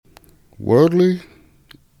Worldly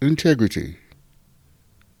integrity.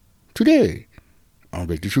 Today, on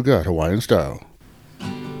Victor True God, Hawaiian Style.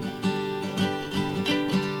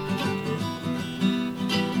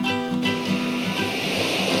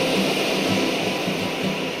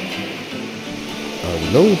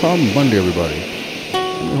 Aloha Monday, everybody.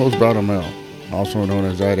 I'm your host, Brother Mel, also known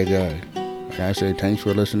as Ida Guy. And I say thanks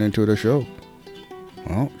for listening to the show.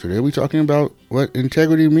 Well, today we're talking about what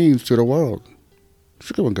integrity means to the world.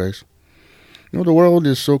 It's a good one, guys. The world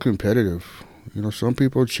is so competitive. Some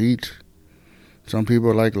people cheat. Some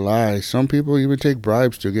people like lie. Some people even take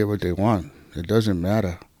bribes to get what they want. It doesn't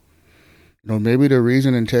matter. Maybe the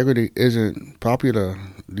reason integrity isn't popular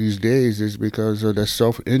these days is because of the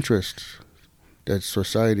self-interest that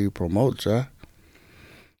society promotes, that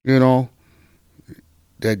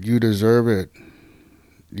you deserve it.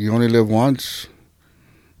 You only live once.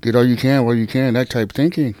 Get all you can while you can, that type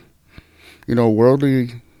thinking.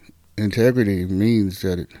 Worldly integrity means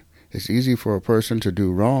that it's easy for a person to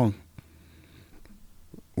do wrong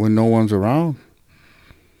when no one's around.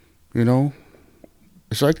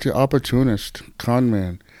 It's like the opportunist, con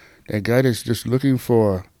man, that guy that's just looking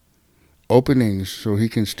for openings so he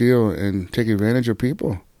can steal and take advantage of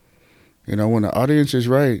people. When the audience is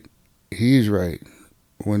right, he's right.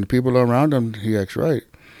 When the people are around him, he acts right.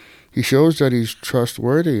 He shows that he's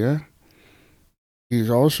trustworthy, yeah? He's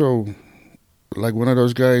also like one of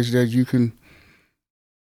those guys that you can,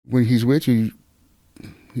 when he's with you,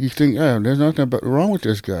 you think, yeah, there's nothing wrong with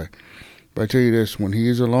this guy. But I tell you this, when he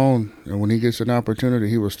is alone and when he gets an opportunity,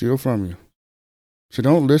 he will steal from you. So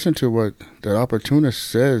don't listen to what that opportunist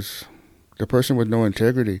says, the person with no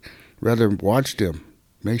integrity. Rather, watch them.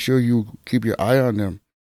 Make sure you keep your eye on them.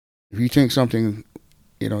 If you think something,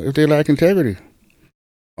 if they lack integrity,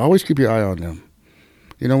 always keep your eye on them.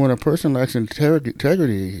 When a person lacks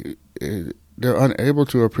integrity, they're unable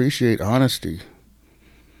to appreciate honesty.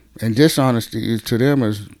 And dishonesty to them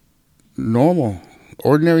is normal,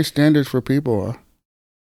 ordinary standards for people.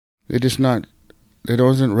 They doesn't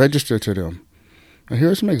register to them. Now,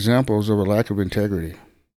 here are some examples of a lack of integrity.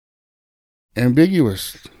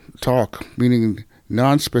 Ambiguous talk, meaning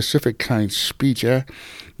non-specific kind speech,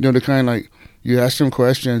 the kind like you ask them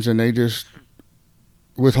questions and they just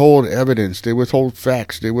withhold evidence, they withhold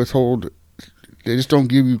facts, they just don't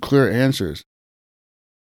give you clear answers.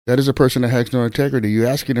 That is a person that has no integrity. You're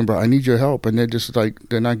asking them, bro, I need your help, and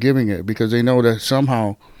they're not giving it because they know that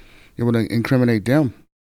somehow it will incriminate them.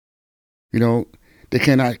 They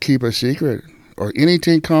cannot keep a secret or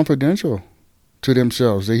anything confidential to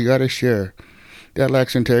themselves. They got to share. That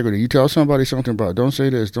lacks integrity. You tell somebody something about, don't say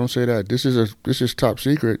this, don't say that. This is top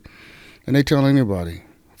secret, and they tell anybody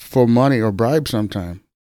for money or bribe sometime.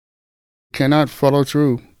 Cannot follow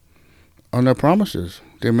through on their promises.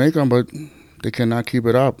 They make them, but they cannot keep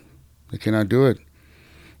it up. They cannot do it.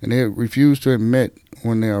 And they refuse to admit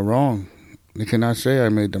when they are wrong. They cannot say, I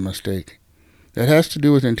made the mistake. That has to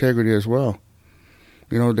do with integrity as well.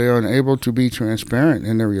 They are unable to be transparent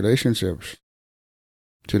in their relationships.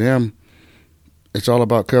 To them, it's all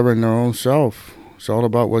about covering their own self. It's all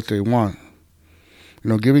about what they want.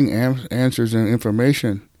 Giving answers and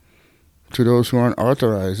information to those who aren't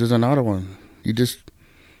authorized is another one.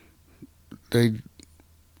 They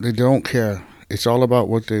don't care. It's all about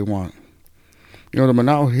what they want. The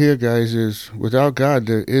manao here, guys, is without God,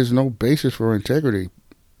 there is no basis for integrity.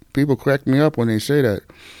 People crack me up when they say that.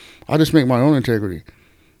 I'll just make my own integrity.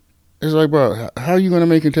 It's like, bro, how are you going to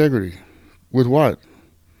make integrity? With what?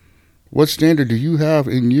 What standard do you have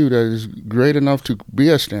in you that is great enough to be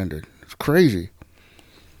a standard? It's crazy.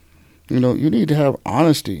 You need to have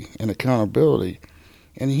honesty and accountability.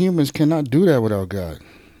 And humans cannot do that without God.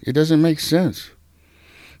 It doesn't make sense.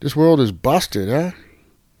 This world is busted,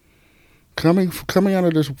 Coming out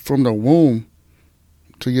of this from the womb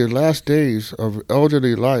to your last days of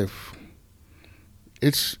elderly life,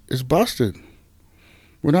 it's busted.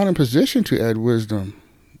 We're not in position to add wisdom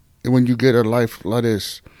when you get a life like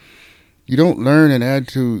this. You don't learn and add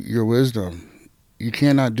to your wisdom. You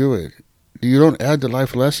cannot do it. You don't add the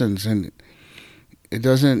life lessons, and it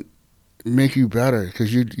doesn't make you better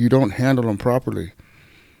because you don't handle them properly.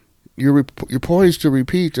 You're poised to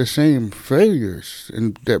repeat the same failures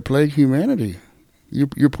that plague humanity.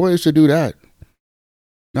 You're poised to do that.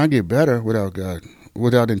 Not get better without God,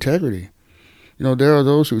 without integrity. There are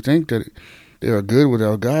those who think that they are good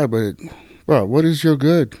without God, but, well, what is your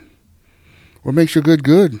good? What makes your good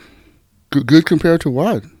good? Good compared to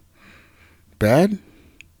what? Bad?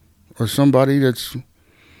 Or somebody that's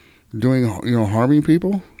doing, harming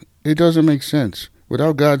people? It doesn't make sense.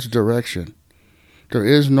 Without God's direction, There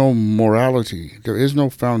is no morality. There is no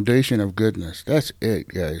foundation of goodness. That's it,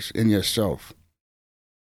 guys, in yourself.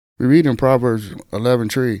 We read in Proverbs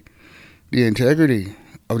 11:3, the integrity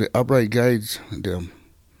of the upright guides them,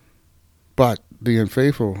 but the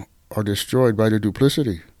unfaithful are destroyed by the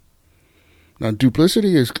duplicity. Now,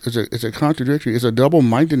 duplicity is a contradictory. It's a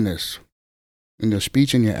double-mindedness in your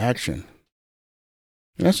speech and your action.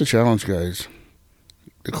 And that's the challenge, guys.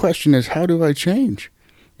 The question is, how do I change?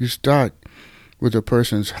 You start with a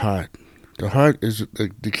person's heart. The heart is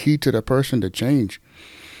the key to the person to change.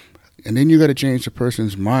 And then you got to change the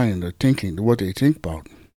person's mind, their thinking, what they think about.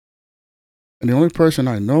 And the only person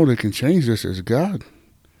I know that can change this is God.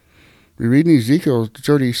 We read in Ezekiel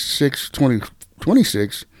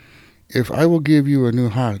 36:26, if I will give you a new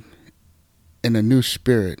heart and a new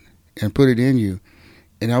spirit and put it in you,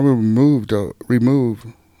 and I will remove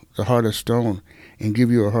the heart of stone and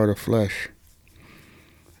give you a heart of flesh.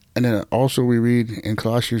 And then also we read in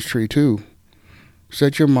Colossians 3:2,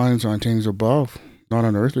 set your minds on things above, not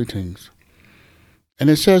on earthly things. And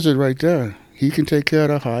it says it right there. He can take care of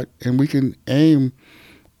the heart, and we can aim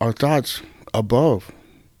our thoughts above,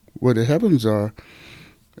 where the heavens are,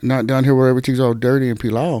 not down here where everything's all dirty and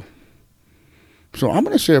pilau. So I'm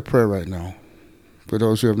going to say a prayer right now for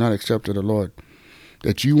those who have not accepted the Lord,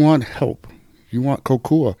 that you want help, you want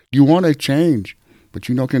kokua, you want a change, but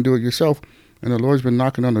you can do it yourself, and the Lord's been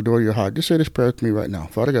knocking on the door of your heart. Just say this prayer with me right now.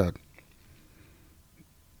 Father God,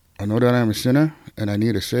 I know that I am a sinner and I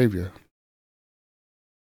need a Savior.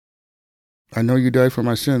 I know you died for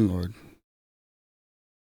my sin, Lord,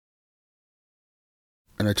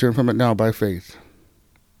 and I turn from it now by faith.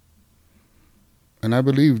 And I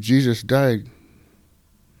believe Jesus died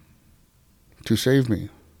to save me.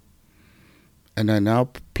 And I now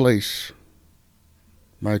place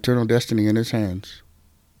my eternal destiny in his hands.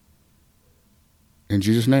 In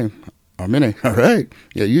Jesus' name. Amen. All right.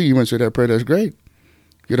 Yeah, you went to that prayer. That's great.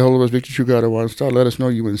 Get a hold of us, Victory True God at One Star. Let us know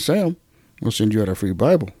you and Sam. We'll send you out a free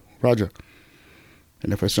Bible. Roger.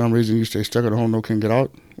 And if for some reason you stay stuck at home, no can get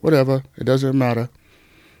out, whatever, it doesn't matter.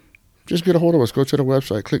 Just get a hold of us. Go to the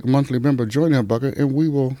website, click monthly member, join that bucket, and we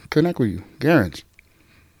will connect with you. Guaranteed.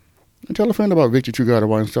 And tell a friend about Victory True God at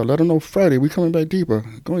One Star. Let them know Friday we coming back deeper,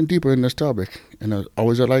 going deeper in this topic. And as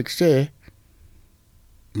always I like to say,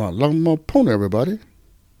 my love, my pony, everybody.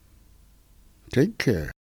 Take care.